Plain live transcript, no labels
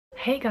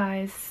Hey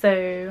guys,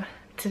 so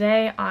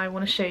today I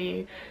want to show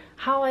you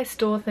how I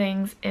store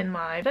things in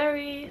my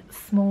very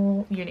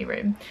small uni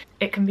room.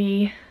 It can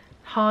be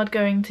hard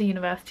going to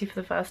university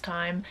for the first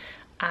time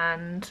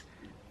and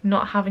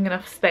not having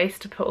enough space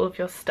to put all of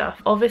your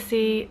stuff.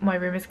 Obviously my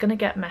room is going to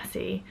get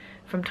messy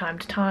from time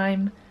to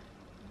time,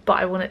 but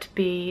I want it to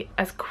be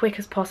as quick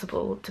as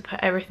possible to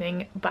put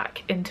everything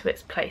back into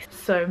its place.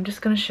 So I'm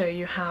just going to show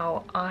you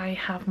how I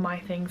have my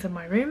things in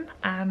my room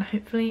and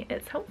hopefully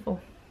it's helpful.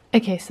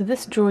 Okay, so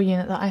this drawer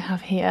unit that I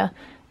have here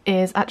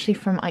is actually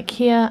from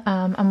IKEA,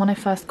 and when I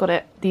first got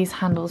it, these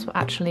handles were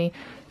actually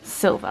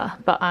silver,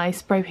 but I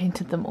spray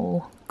painted them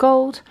all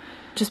gold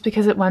just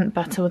because it went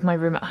better with my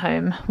room at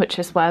home, which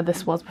is where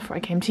this was before I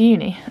came to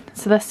uni.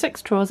 So there's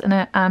 6 drawers in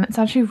it, and it's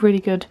actually really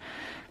good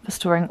for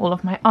storing all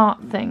of my art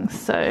things.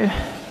 So,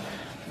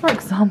 for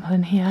example,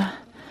 in here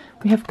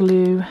we have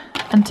glue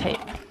and tape,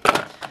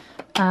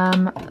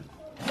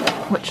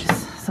 which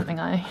is something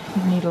I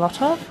need a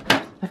lot of.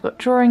 I've got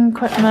drawing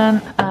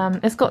equipment.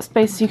 It's got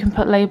space so you can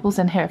put labels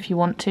in here if you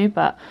want to,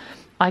 but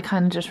I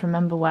kind of just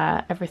remember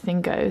where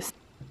everything goes.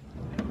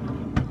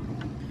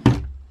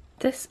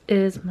 This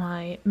is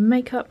my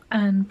makeup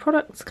and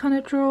products kind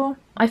of drawer.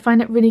 I find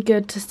it really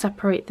good to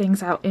separate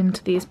things out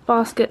into these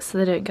baskets so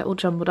they don't get all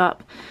jumbled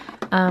up.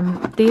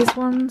 These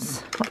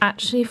ones were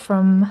actually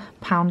from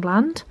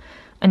Poundland,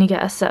 and you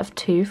get a set of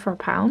 2 for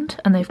 £1,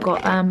 and they've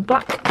got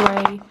black,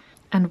 grey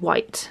and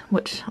white,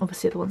 which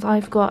obviously are the ones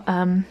I've got.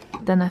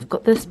 Then I've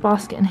got this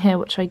basket in here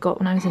which I got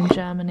when I was in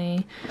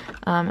Germany.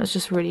 It was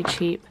just really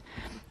cheap.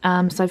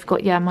 So I've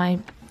got, yeah, my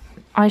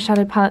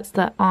eyeshadow palettes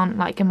that aren't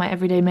like in my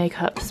everyday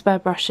makeup, spare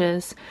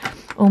brushes,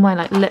 all my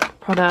like lip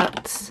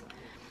products,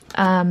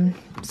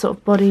 sort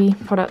of body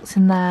products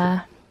in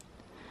there,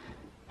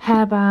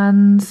 hair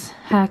bands,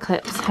 hair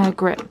clips, hair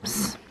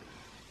grips,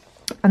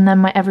 and then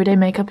my everyday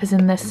makeup is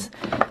in this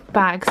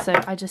bag, so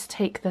I just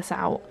take this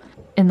out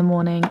in the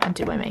morning and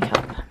do my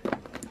makeup,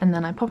 and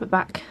then I pop it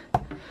back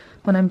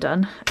when I'm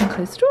done and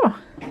close the drawer.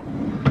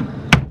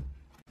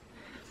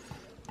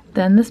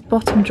 Then this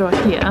bottom drawer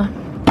here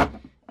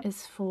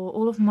is for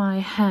all of my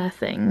hair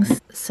things.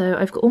 So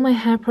I've got all my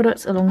hair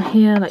products along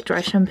here, like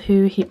dry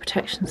shampoo, heat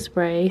protection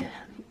spray,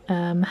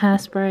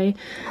 hairspray,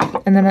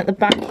 and then at the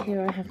back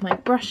here I have my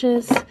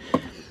brushes,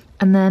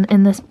 and then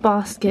in this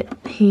basket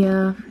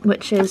here,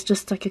 which is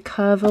just like a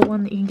curver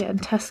one that you can get in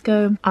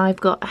Tesco,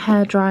 I've got a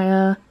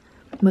hairdryer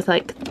with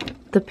like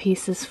the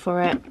pieces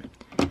for it,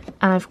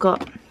 and I've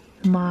got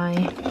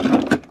my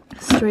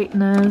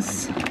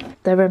straighteners,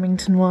 they're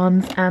Remington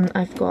ones, and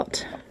I've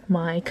got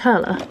my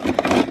curler.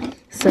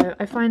 So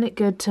I find it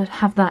good to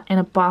have that in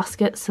a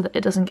basket so that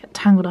it doesn't get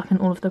tangled up in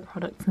all of the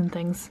products and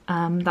things.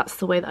 That's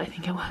the way that I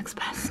think it works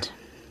best.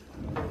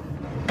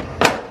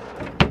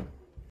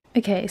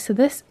 Okay, so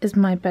this is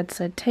my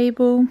bedside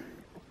table.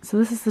 So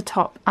this is the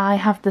top. I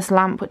have this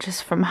lamp which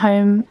is from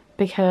home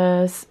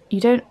because you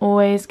don't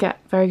always get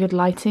very good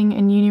lighting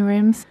in uni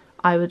rooms.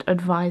 I would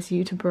advise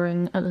you to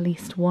bring at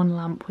least one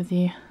lamp with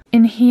you.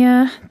 In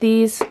here,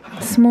 these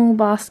small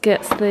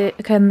baskets, the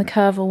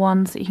curver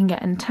ones that you can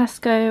get in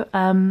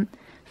Tesco,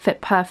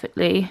 fit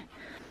perfectly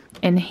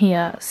in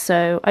here.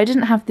 So I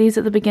didn't have these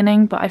at the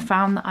beginning, but I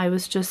found that I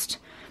was just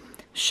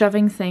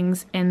shoving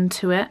things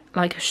into it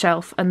like a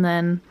shelf and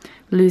then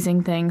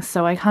losing things,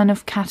 so I kind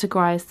of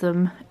categorized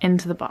them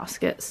into the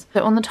baskets.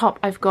 So on the top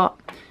I've got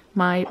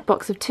my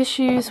box of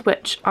tissues,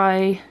 which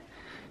I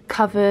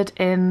covered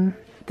in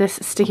this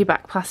sticky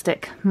back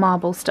plastic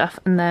marble stuff,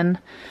 and then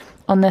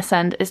on this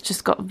end it's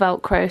just got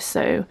Velcro,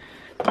 so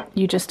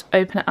you just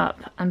open it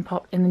up and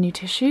pop in the new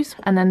tissues.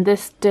 And then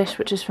this dish,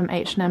 which is from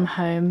H&M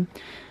Home,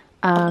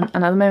 and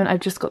at the moment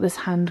I've just got this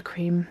hand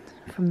cream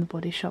from the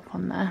Body Shop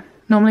on there.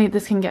 Normally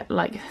this can get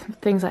like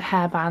things like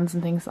hair bands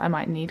and things that I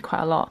might need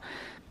quite a lot,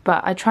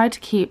 but I tried to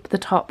keep the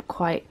top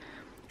quite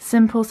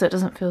simple so it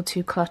doesn't feel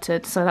too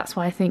cluttered, so that's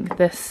why I think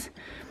this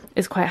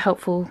is quite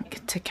helpful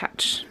to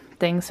catch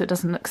things so it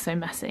doesn't look so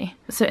messy.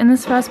 So in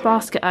this first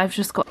basket I've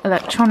just got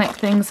electronic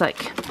things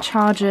like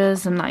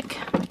chargers and like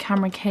my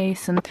camera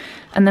case, and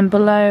then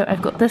below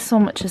I've got this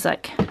one which is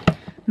like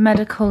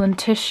medical and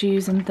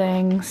tissues and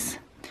things,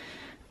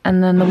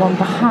 and then the one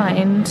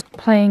behind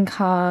playing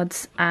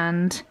cards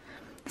and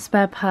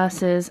spare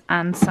purses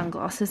and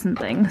sunglasses and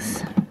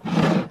things.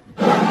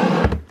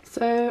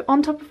 So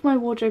on top of my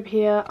wardrobe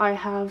here I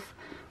have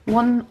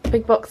one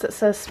big box that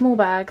says small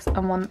bags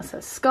and one that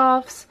says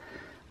scarves.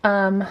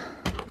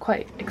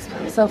 Quite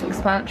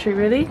self-explanatory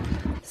really.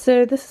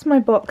 So this is my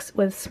box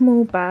with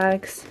small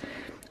bags.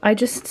 I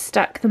just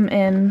stack them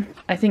in.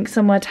 I think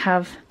somewhere to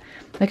have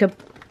like a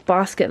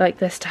basket like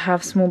this to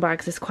have small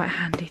bags is quite a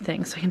handy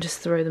thing, so I can just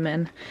throw them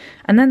in,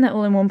 and then they're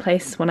all in one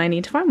place when I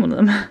need to find one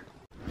of them.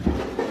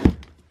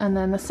 And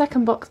then the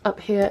second box up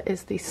here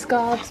is the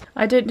scarves.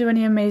 I don't do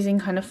any amazing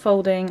kind of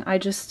folding, I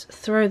just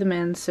throw them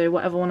in, so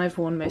whatever one I've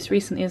worn most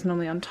recently is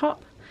normally on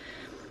top.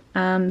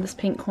 This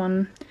pink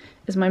one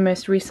is my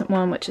most recent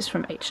one, which is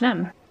from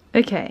H&M.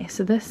 Okay,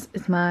 so this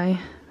is my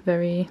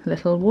very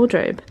little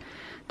wardrobe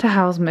to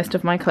house most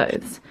of my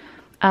clothes.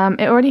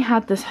 It already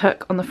had this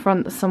hook on the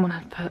front that someone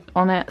had put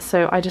on it,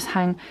 so I just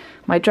hang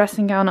my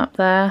dressing gown up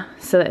there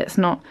so that it's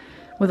not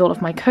with all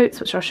of my coats,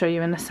 which I'll show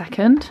you in a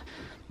second.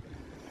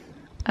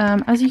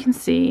 As you can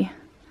see,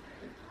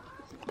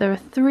 there are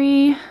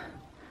 3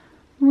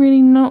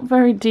 really not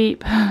very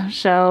deep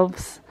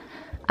shelves,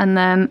 and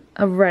then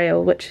a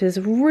rail which is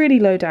really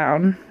low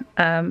down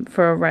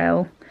for a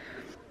rail.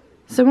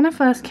 So when I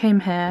first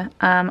came here,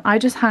 I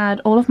just had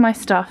all of my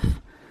stuff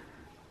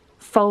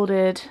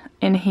folded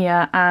in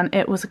here and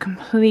it was a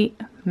complete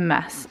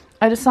mess.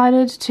 I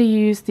decided to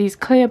use these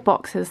clear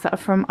boxes that are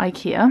from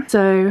IKEA.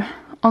 So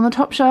on the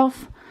top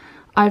shelf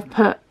I've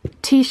put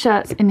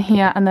t-shirts in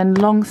here and then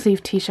long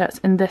sleeve t-shirts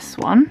in this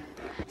one.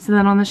 So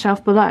then on the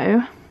shelf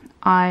below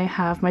I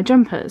have my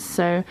jumpers.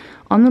 So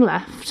on the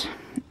left,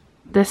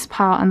 this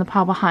pile and the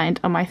pile behind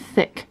are my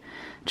thick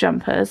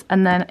jumpers,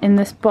 and then in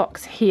this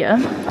box here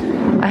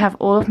I have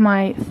all of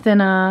my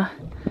thinner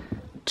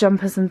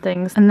jumpers and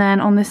things, and then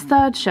on this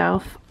third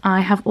shelf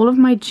I have all of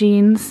my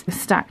jeans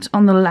stacked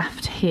on the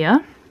left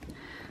here.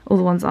 All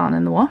the ones aren't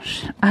in the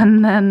wash.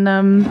 And then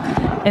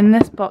in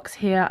this box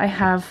here I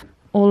have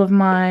all of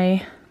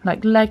my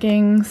like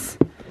leggings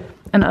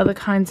and other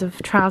kinds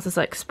of trousers,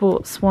 like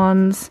sports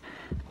ones,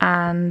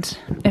 and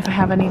if I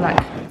have any like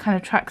kind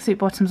of tracksuit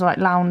bottoms or like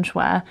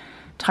loungewear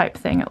type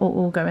thing, it will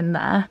all go in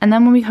there. And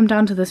then when we come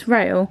down to this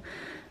rail,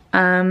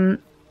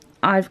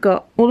 I've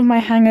got all of my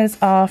hangers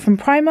are from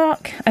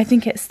Primark. I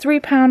think it's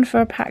 £3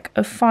 for a pack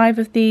of 5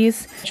 of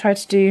these. I try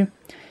to do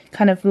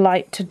kind of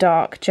light to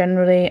dark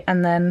generally,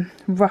 and then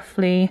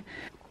roughly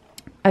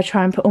I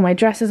try and put all my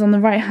dresses on the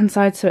right hand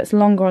side so it's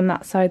longer on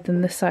that side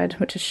than this side,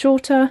 which is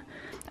shorter.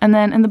 And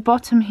then in the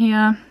bottom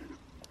here,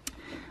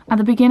 at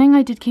the beginning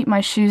I did keep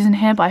my shoes in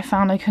here, but I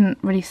found I couldn't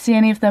really see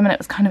any of them and it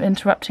was kind of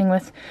interrupting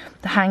with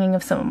the hanging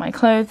of some of my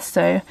clothes.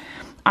 So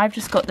I've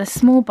just got this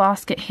small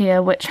basket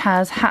here which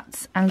has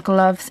hats and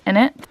gloves in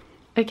it.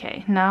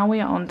 Okay, now we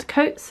are on to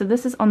coats. So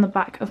this is on the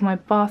back of my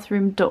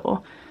bathroom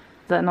door.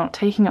 They're not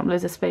taking up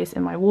loads of space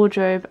in my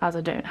wardrobe as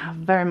I don't have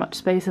very much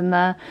space in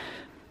there.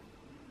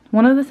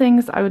 One of the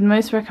things I would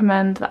most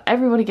recommend that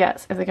everybody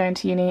gets if they're going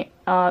to uni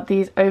are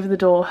these over the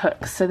door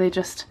hooks. So they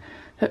just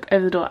hook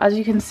over the door. As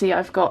you can see,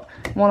 I've got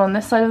one on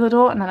this side of the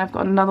door and then I've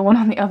got another one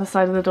on the other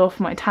side of the door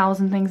for my towels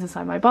and things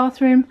inside my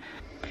bathroom.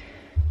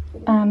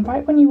 And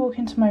right when you walk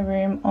into my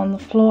room, on the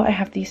floor I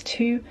have these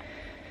 2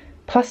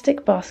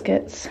 plastic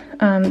baskets.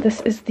 This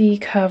is the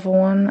curver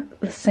one,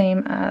 the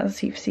same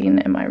as you've seen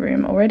in my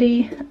room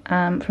already,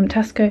 from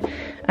Tesco,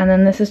 and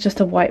then this is just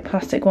a white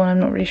plastic one. I'm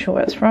not really sure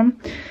where it's from.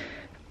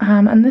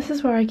 And this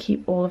is where I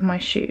keep all of my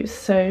shoes.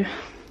 So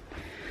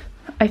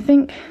I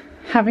think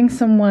having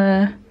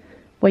somewhere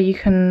where you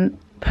can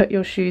put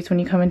your shoes when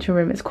you come into your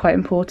room is quite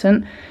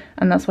important,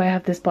 and that's why I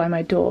have this by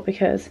my door,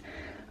 because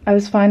I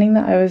was finding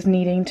that I was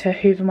needing to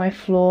hoover my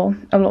floor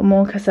a lot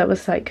more because there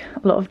was like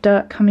a lot of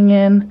dirt coming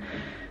in,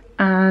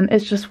 and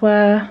it's just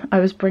where I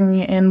was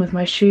bringing it in with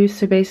my shoes.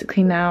 So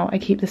basically now I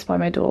keep this by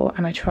my door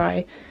and I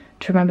try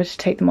to remember to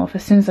take them off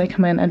as soon as I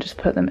come in and just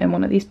put them in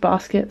one of these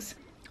baskets.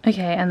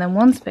 Okay, and then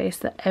one space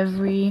that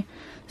every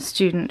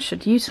student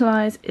should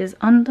utilise is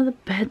under the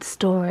bed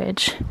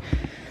storage.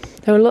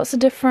 There are lots of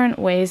different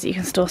ways that you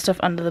can store stuff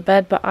under the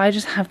bed, but I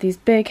just have these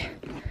big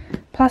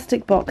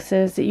plastic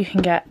boxes that you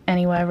can get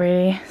anywhere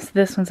really. So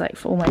this one's like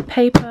for all my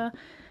paper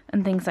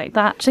and things like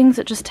that, things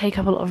that just take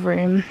up a lot of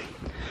room.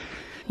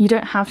 You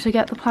don't have to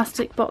get the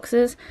plastic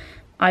boxes,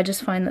 I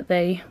just find that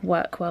they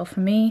work well for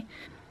me.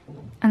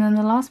 And then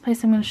the last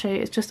place I'm going to show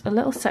you is just a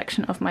little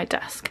section of my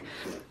desk,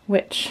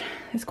 which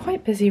is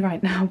quite busy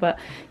right now, but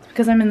it's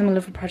because I'm in the middle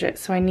of a project,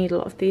 so I need a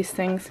lot of these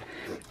things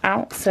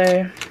out.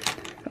 So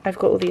I've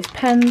got all these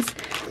pens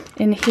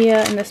in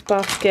here in this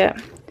basket.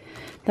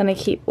 Then I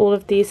keep all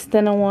of these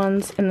thinner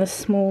ones in this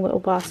small little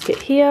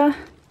basket here.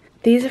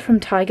 These are from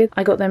Tiger.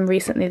 I got them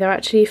recently. They're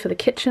actually for the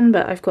kitchen,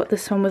 but I've got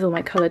this one with all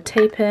my coloured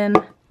tape in.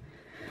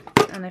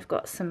 And I've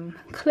got some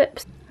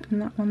clips in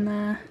that one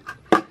there.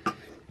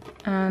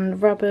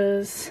 And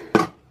rubbers.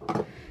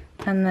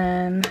 And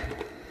then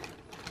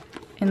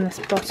in this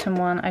bottom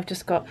one I've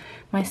just got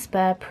my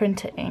spare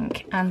printer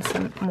ink and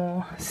some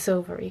more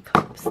silvery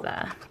clips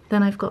there.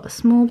 Then I've got a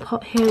small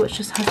pot here which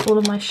just has all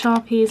of my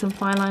Sharpies and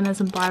fine liners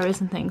and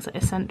biros and things, like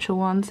essential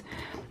ones.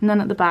 And then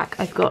at the back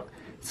I've got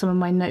some of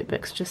my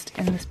notebooks just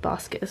in this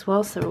basket as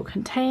well, so they're all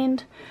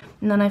contained.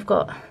 And then I've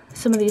got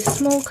some of these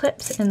small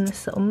clips in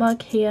this little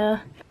mug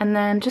here. And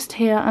then just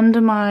here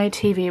under my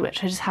TV,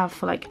 which I just have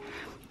for like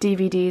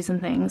DVDs and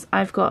things,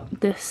 I've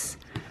got this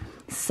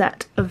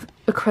set of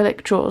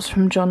acrylic drawers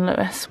from John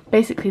Lewis.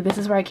 Basically this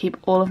is where I keep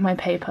all of my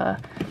paper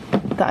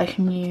that I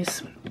can use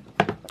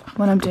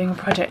when I'm doing a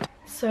project.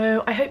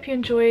 So I hope you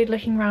enjoyed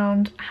looking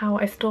around how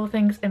I store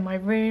things in my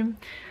room.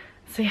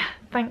 So yeah,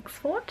 thanks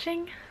for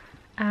watching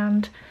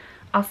and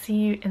I'll see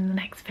you in the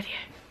next video.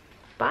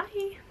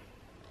 Bye!